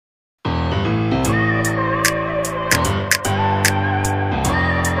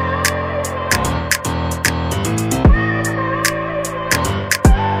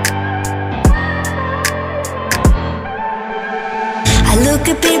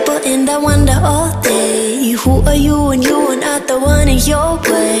people and I wonder all day, who are you when you are not the one in your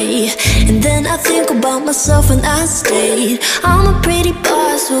way? And then I think about myself when I stayed. I'm a pretty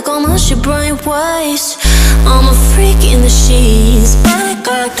boss with almost your brain waves. I'm a freak in the sheets, but I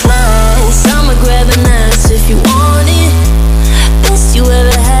got class. I'ma grab an ass if you want it. Best you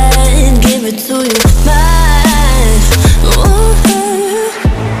ever had, give it to you, mine. Ooh.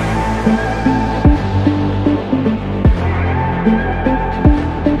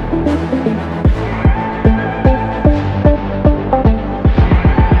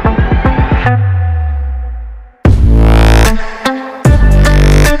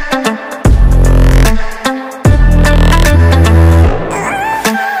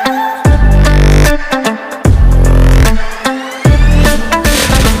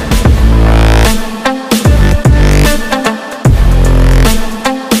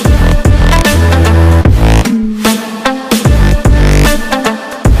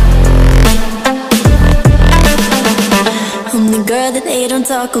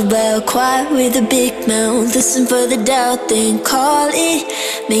 Talk about quiet with a big mouth. Listen for the doubt, then call it.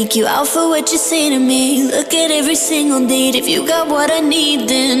 Make you out for what you say to me. Look at every single date. If you got what I need,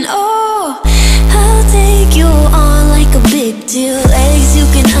 then oh, I'll take you on like a big deal. Legs you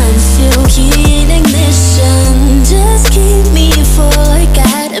can unseal, key in ignition. Just keep me full like I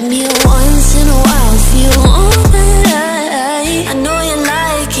had a meal once in a while. Feel all that I know you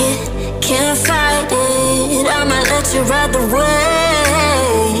like it, can't fight it. I'ma let you ride the wave.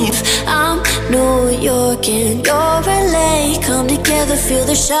 I'm New York and you're LA. Come together, feel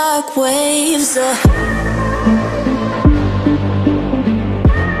the shock waves.